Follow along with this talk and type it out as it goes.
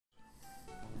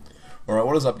Alright,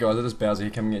 what is up guys, it is Bowser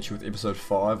here coming at you with episode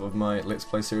 5 of my Let's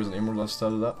Play series on Emerald I've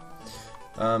started up.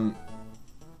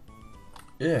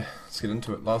 Yeah, let's get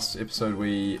into it. Last episode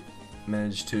we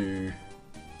managed to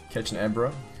catch an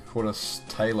Abra, caught us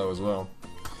Tailo as well.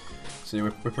 So yeah,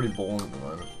 we're pretty balling at the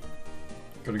moment.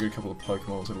 Got a good couple of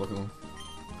Pokemon, let's have a look at them.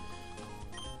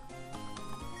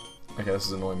 Okay, this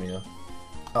is annoying me now.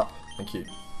 Up, thank you.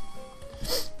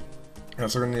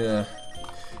 Alright, so we're gonna need a...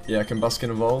 Yeah,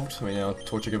 Combusken evolved. I mean, our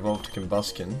Torchic evolved to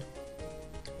Combusken.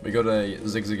 We got a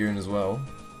Zigzagoon as well,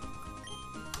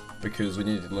 because we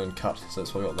needed to learn Cut, so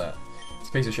that's why we got that. It's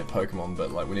a piece of shit Pokemon,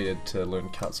 but like we needed to learn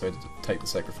Cut, so we had to take the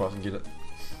sacrifice and get it.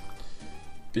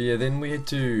 But yeah, then we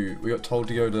got told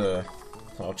to go to...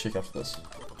 I'll check after this.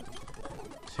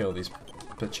 See all these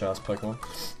bitch ass Pokemon.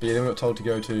 But yeah, then we got told to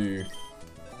go to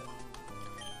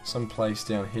some place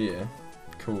down here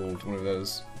called, whatever that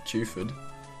is, Juford,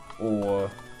 or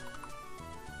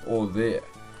there,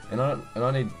 and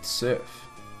I need Surf.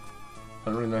 I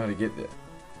don't really know how to get there.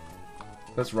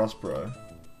 That's Rustboro.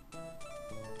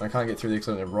 I can't get through there because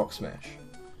I don't have Rock Smash,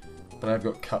 but I've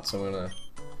got Cut, so we're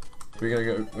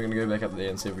gonna go back up there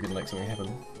and see if we can make something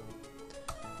happen.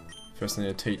 First, I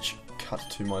need to teach Cut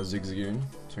to my Zigzagoon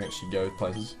so I can actually go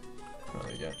places. Oh,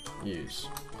 there you go. Use.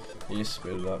 Yes,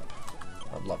 speed it up.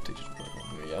 I'd love to teach it to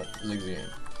Pokemon. There we go. Zigzagoon.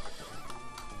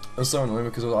 It was so annoying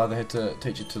because I either had to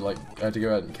teach it to I had to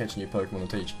go out and catch a new Pokemon and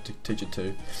teach it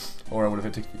to, or I would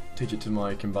have had to teach it to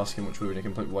my Combusken, which would have been a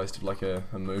complete waste of like a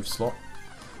move slot.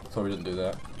 So we didn't do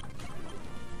that.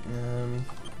 I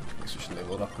guess we should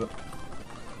level it up a bit.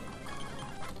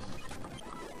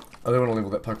 I don't want to level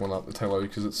that Pokemon up, the Tailo,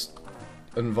 because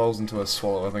it evolves into a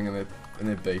Swallow, I think, and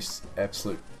they're beasts,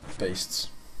 absolute beasts.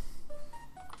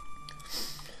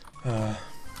 But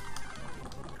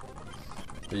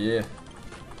yeah.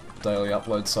 Daily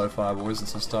upload so far, boys,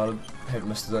 since I started. Haven't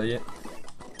missed a day yet.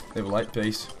 Level 8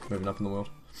 beast, moving up in the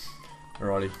world.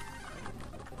 Alrighty.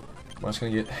 Am I just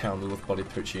gonna get hounded with bloody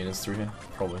Poochienas through here?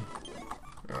 Probably.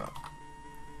 Alright.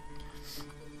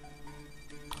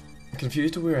 I'm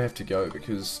confused to where I have to go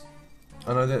because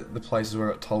I know that the places where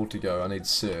I got told to go I need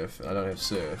Surf, and I don't have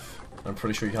Surf. I'm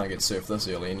pretty sure you can't get Surf this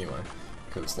early anyway.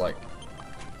 Because it's like,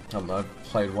 I don't know, I've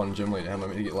played one gym leader, how am I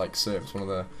meant to get like Surf? It's one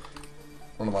of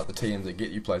like the TMs that get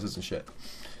you places and shit.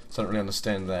 So I don't really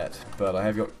understand that, but I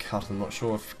have got Cut. I'm not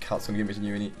sure if Cut's gonna get me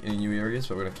to any new areas,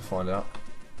 but we're gonna have to find out.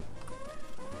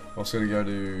 I'm also gonna go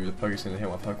to the Poké Center to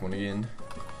help my Pokemon again,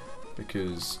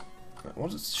 because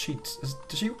what is she? Does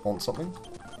she want something?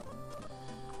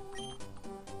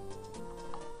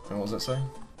 And what was that say?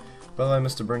 By the way,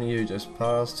 Mr. Brinny, you just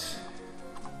passed.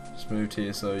 Just moved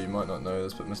here, so you might not know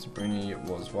this, but Mr. Brinny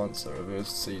was once a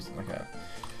reversed season. Okay,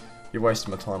 you're wasting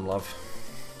my time, love.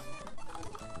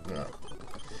 Alright,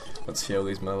 let's heal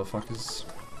these motherfuckers.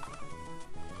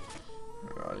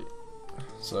 Alrighty.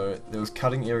 So, there was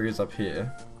cutting areas up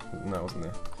here. No, it wasn't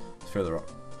there. It's further up.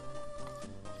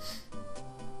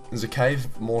 There's a cave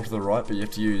more to the right, but you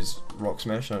have to use Rock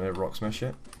Smash. I don't have Rock Smash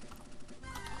yet.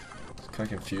 It's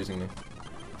kind of confusing me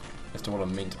as to what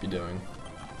I'm meant to be doing.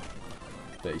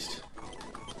 Beast.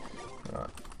 Alright,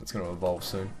 it's going to evolve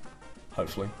soon.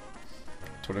 Hopefully.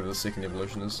 To whatever the second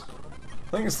evolution is.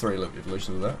 I think there's 3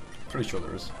 evolutions of that. Pretty sure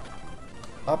there is.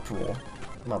 Uproar.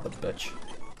 Mother bitch.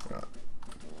 Right.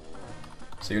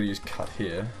 So you gotta use Cut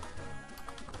here.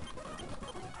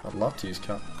 I'd love to use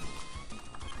Cut.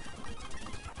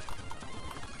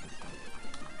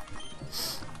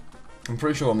 I'm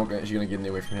pretty sure I'm not actually gonna get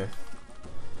anywhere from here.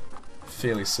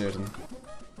 Fairly certain.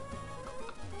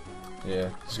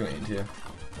 Yeah, just gonna end here.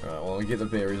 Alright, well I'll get the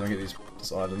berries, I'll get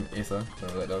this item, Ether,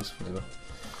 whatever that does, whatever.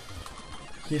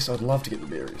 Yes, I'd love to get the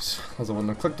berries, otherwise I wouldn't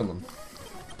have clicked on them.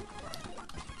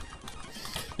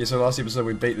 Yeah, so last episode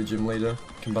we beat the gym leader,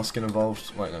 Combusken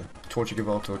evolved, wait no, Torchic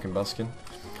evolved to a Combusken,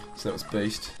 so that was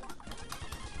Beast.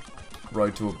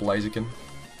 Road to a Blaziken.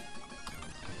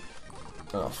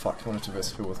 Oh fuck, I wanted to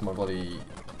Vespiquen with my bloody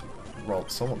roll,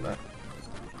 so I want that.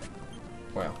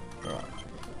 Wow, alright.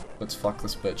 Let's fuck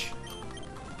this bitch.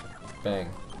 Bang.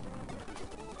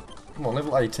 Come on,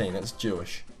 level 18, that's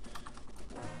Jewish.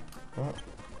 What?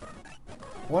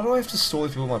 Why do I have to stall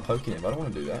these people with my Pokemon? I don't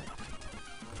want to do that.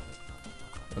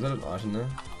 Is that an item there?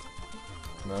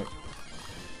 No.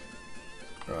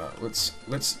 Alright,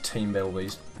 let's team battle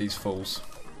these fools.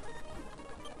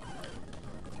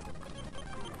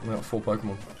 We got 4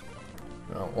 Pokemon.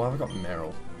 Oh, why have I got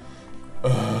Meryl?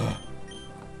 Ugh.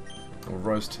 We'll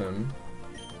roast him.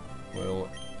 We'll...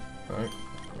 No.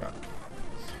 Yeah.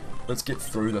 Let's get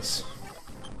through this.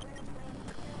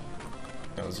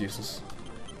 That was useless.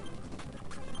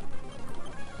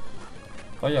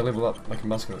 Oh yeah, level up like a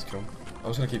Combusken, that's cool. I'm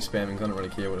just gonna keep spamming, 'cause I don't really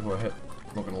care who I hit.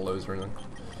 I'm not gonna lose or anything.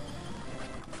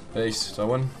 Beast, I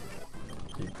win.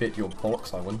 You bet your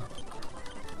bollocks I win.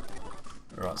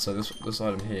 Alright, so this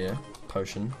item here,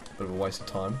 potion, bit of a waste of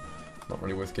time. Not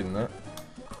really worth getting that.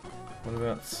 What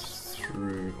about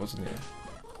through... what's in here?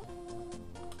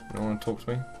 You don't want to talk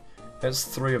to me? That's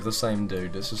 3 of the same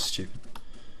dude, this is stupid.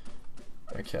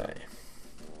 Okay.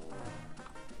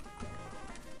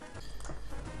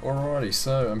 Alrighty,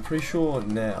 so I'm pretty sure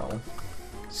now,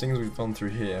 seeing as we've gone through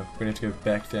here, we're going to have to go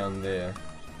back down there.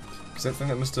 Because that thing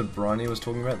that Mr. Briney was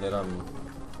talking about, that,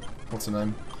 what's her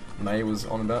name? May was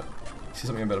on about. He said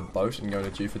something about a boat and going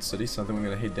to Dewford City, so I think we're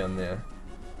going to head down there.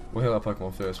 We'll heal our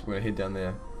Pokemon first, we're going to head down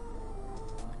there.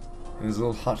 And there's a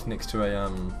little hut next to a,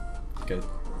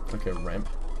 like a ramp,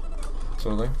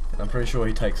 sort of thing. And I'm pretty sure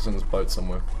he takes us on this boat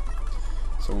somewhere.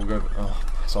 So we'll go, oh,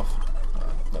 piss off.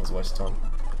 That was a waste of time.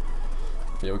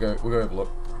 Yeah, we'll go have a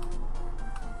look.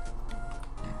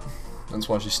 That's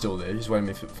why she's still there, she's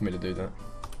waiting for me to do that.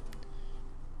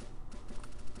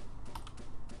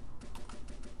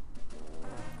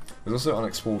 There's also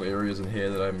unexplored areas in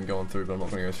here that I haven't gone through, but I'm not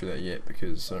going to go through that yet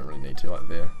because I don't really need to, like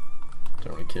there.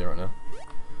 Don't really care right now.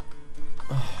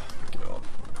 Oh, God.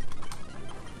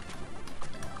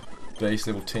 Base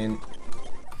level 10.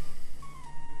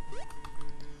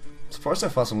 Surprised how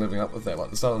fast I'm leveling up with that. Like,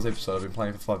 the start of this episode I've been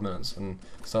playing for 5 minutes, and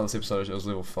the start of this episode it was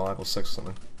level 5 or 6 or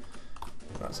something.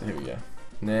 Right, so here we go.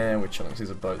 Now we're chilling,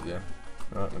 there's a boat there.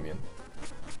 Alright, let me in.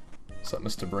 What's up,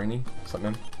 Mr. Breeny? What's up,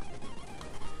 man?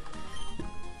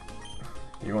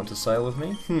 You want to sail with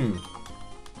me?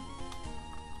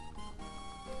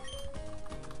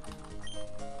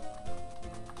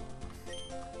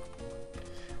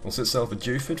 We'll set sail for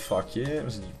Dewford, fuck yeah.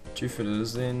 Dewford it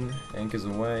is then. Anchors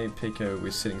away. Pico,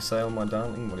 we're setting sail, my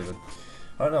darling. Whatever.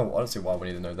 I don't know, I don't see why we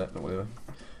need to know that, but whatever.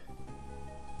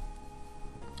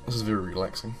 This is very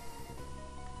relaxing.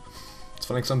 It's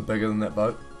funny because I'm bigger than that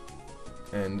boat.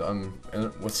 And I'm in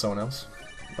it with someone else.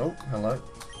 Oh, hello.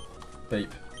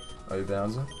 Beep. Oh,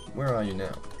 Bowser. Where are you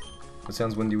now? It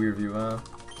sounds windy wherever you are.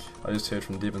 I just heard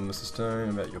from Devin Mr. Stone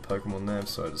about your Pokemon nav,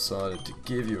 so I decided to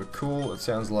give you a call. It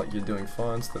sounds like you're doing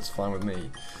fine, so that's fine with me.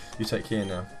 You take care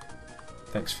now.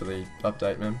 Thanks for the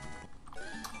update, man.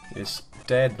 Yes,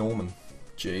 Dad Norman.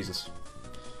 Jesus.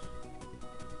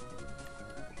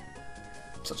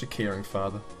 Such a caring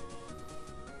father.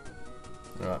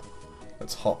 Alright,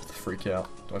 let's hop the freak out.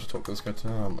 Do I have to talk to this guy too?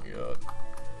 Oh my god.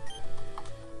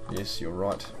 Yes, you're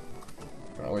right.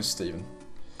 Right, where's Steven?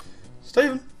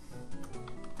 Steven!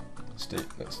 Steve,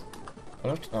 that's... I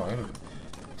don't have to, oh, I have to,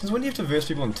 since when do you have to verse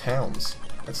people in towns?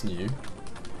 That's new.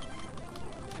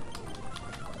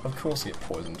 Of course you get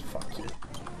poisoned, fuck you.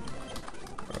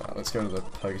 Alright, let's go to the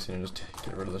Pokestone and just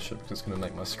get rid of this shit because it's going to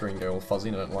make my screen go all fuzzy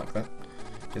and I don't like that.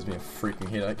 Gives me a freaking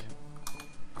headache.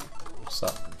 What's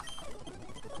up?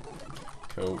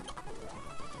 Cool.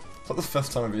 It's like the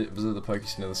 5th time I've visited the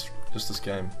Pokestone of just this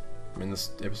game. I mean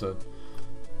this episode.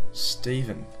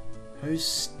 Steven. Who's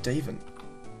Steven?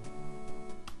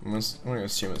 I'm going to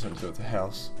assume it's something to do with the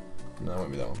house. No, it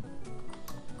won't be that one.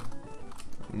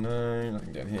 No,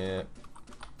 nothing down here.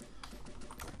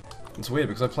 It's weird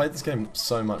because I played this game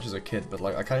so much as a kid, but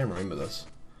like I can't even remember this.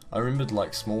 I remembered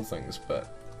like small things,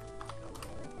 but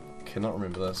cannot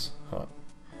remember this. Alright,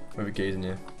 we have a gate in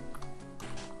here.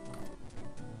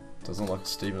 Doesn't look like a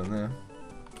Steven in there.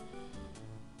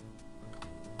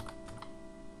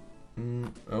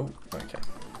 Oh, okay.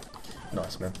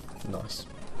 Nice, man. Nice.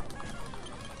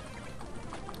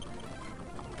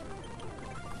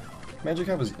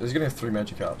 Magikarp is gonna have 3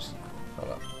 Magikarps.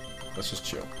 Hold up. Let's just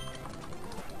chill.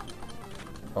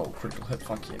 Oh, critical hit.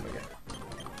 Fuck yeah, we go.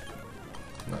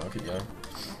 No, I'll keep going.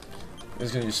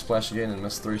 He's gonna use Splash again and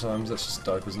miss 3 times. That's just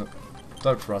dope, isn't it?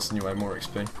 Dope for us anyway, more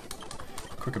XP.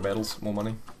 Quicker battles, more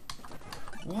money.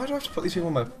 Why do I have to put these people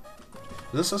on my... Is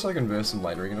this so I can verse them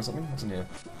later again or something? What's in here?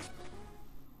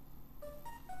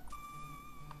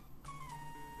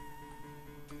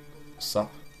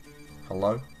 Sup?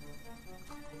 Hello?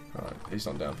 Alright, he's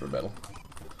not down for a battle.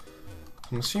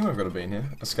 I'm assuming I've got to be in here.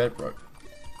 Escape rope.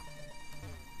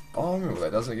 Oh, I remember what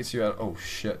that does. It gets you out. Oh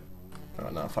shit.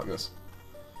 Alright, nah, fuck this.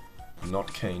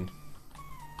 Not keen.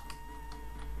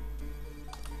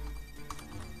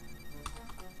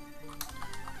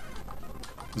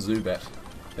 Zubat.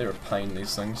 They're a pain,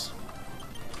 these things.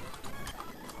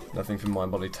 Nothing for my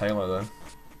body Taylor though.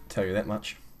 Tell you that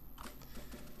much.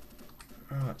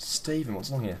 Alright, Steven, what's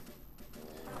along here?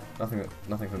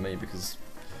 Nothing for me because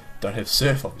don't have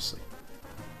surf obviously.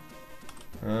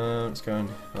 Let's go in.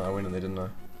 Oh, I went in there, didn't I?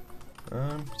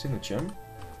 It's in the gym.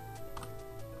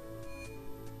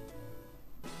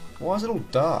 Why is it all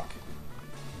dark?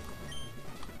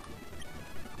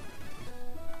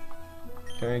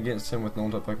 Going against him with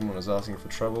normal type Pokemon is asking for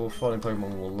trouble. Fighting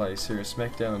Pokemon will lay serious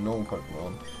smackdown on normal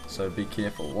Pokemon, so be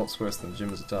careful. What's worse than the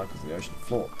gym is as dark as the ocean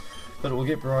floor. But it will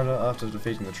get brighter after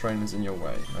defeating the trainers in your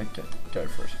way. Okay, go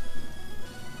for it.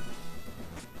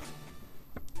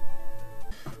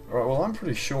 Alright, well I'm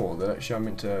pretty sure that actually I'm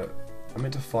meant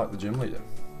to fight the gym leader.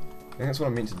 I think that's what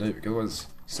I'm meant to do, because otherwise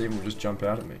Steven will just jump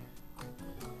out at me.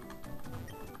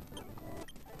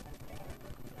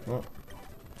 What?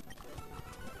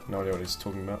 No idea what he's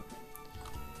talking about.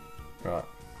 Right.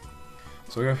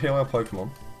 So we're gonna heal our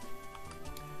Pokemon.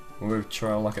 We're gonna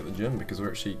try our luck at the gym because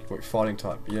we're fighting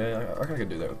type. Yeah, I reckon I can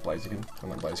do that with Blaziken. I'm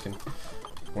not Blaziken.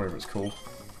 Whatever it's called.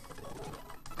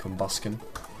 COMBUSKEN.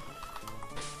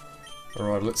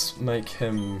 Alright, let's make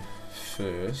him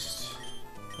first.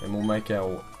 And we'll make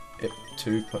our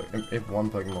F1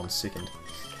 Pokemon second.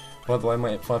 By the way,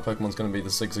 my F5 Pokemon's gonna be the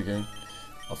Zigzagoon.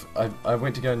 I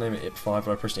went to go name it Ep5,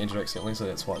 but I pressed enter accidentally, so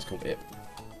that's why it's called Ep.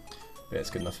 Yeah, it's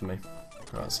good enough for me.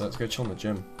 Alright, so let's go chill in the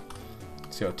gym.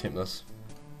 Let's see how I attempt this.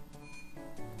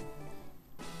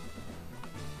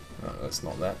 Alright, that's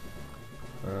not that.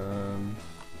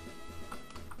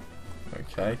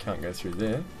 Okay, can't go through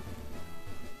there.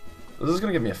 This is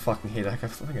gonna give me a fucking headache, I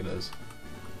think it is.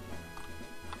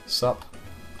 Sup?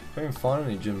 Can't even find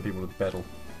any gym people to battle.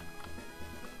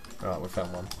 Alright, we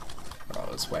found one.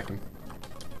 Alright, let's whack him.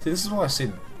 See, this is why I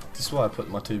said, this is why I put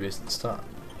my two best at the start.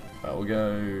 Alright, we'll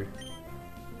go...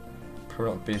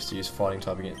 Probably not best to use fighting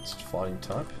type against fighting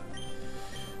type.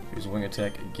 Use wing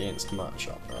attack against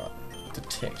Marchup. Alright,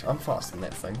 detect. I'm faster than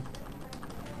that thing.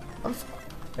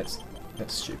 That's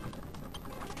stupid.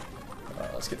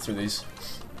 Alright, let's get through these.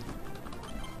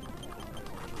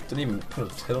 Didn't even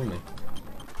put a hit on me.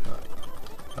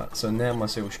 Alright, so now my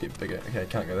circle should get bigger. Okay,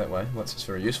 can't go that way. Well, that's just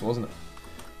very useful, isn't it?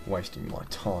 Wasting my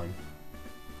time.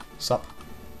 Sup?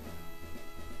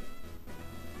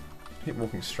 Keep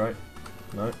walking straight.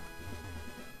 No.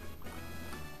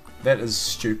 That is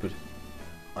stupid.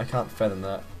 I can't fathom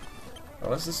that. Well,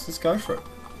 let's go for it.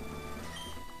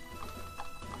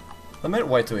 They made it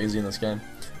way too easy in this game.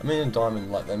 I mean, in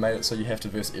Diamond, like, they made it so you have to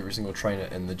verse every single trainer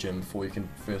in the gym before you can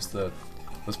verse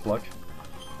this bloke.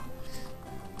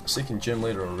 Second gym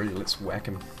leader already, let's whack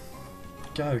him.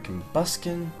 Go,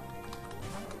 Combusken.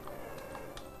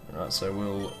 Alright, so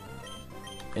we'll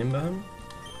Ember him,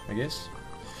 I guess.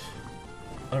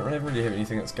 I don't really have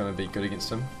anything that's going to be good against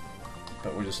him,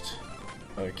 but we'll just...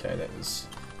 Okay, that was...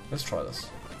 Let's try this.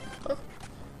 Oh,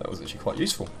 that was actually quite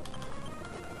useful.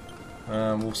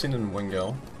 We'll send in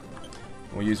Wingull.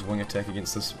 We'll use Wing Attack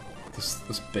against this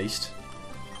beast.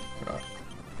 Right.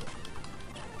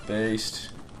 Beast.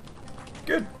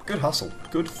 Good hustle.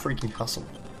 Good freaking hustle.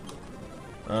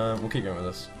 We'll keep going with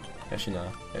this. Actually,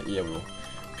 no. Yeah, we will.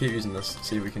 Keep using this.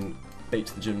 See if we can beat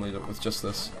the gym leader with just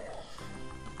this.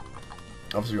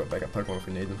 Obviously, we've got backup Pokemon if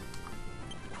we need them.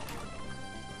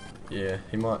 Yeah,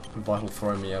 he might Vital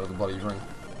Throw me out of the bloody ring.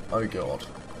 Oh god.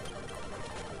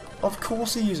 Of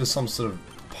course he uses some sort of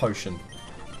potion.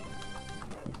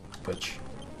 Bitch.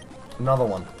 Another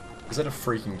one. Is that a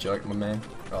freaking joke, my man?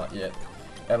 Right, yeah.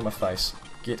 Out of my face.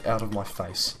 Get out of my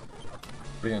face.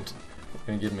 Brilliant. What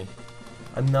are you gonna give me?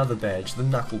 Another badge. The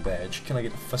Knuckle badge. Can I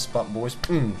get a fist bump, boys?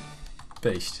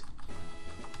 Beast.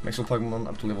 Maximum Pokemon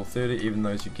up to level 30. Even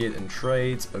those you get in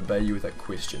trades obey you without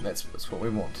question. That's what we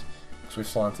want. Because we're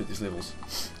flying through these levels.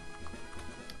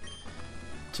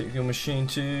 Technical Machine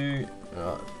 2.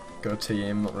 Right. Got a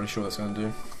TM. Not really sure what that's going to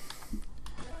do.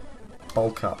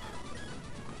 Bulk Up.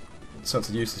 So it's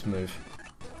a useless move.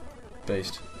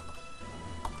 Beast.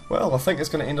 Well, I think that's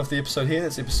going to end off the episode here.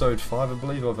 That's episode 5, I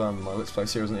believe, of my Let's Play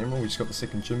series on Emerald. We just got the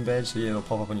second gym badge, so yeah, it'll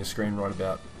pop up on your screen right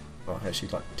about, well, actually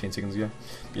like 10 seconds ago.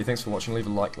 But yeah, thanks for watching. Leave a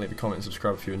like, leave a comment, and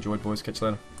subscribe if you enjoyed, boys. Catch you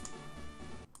later.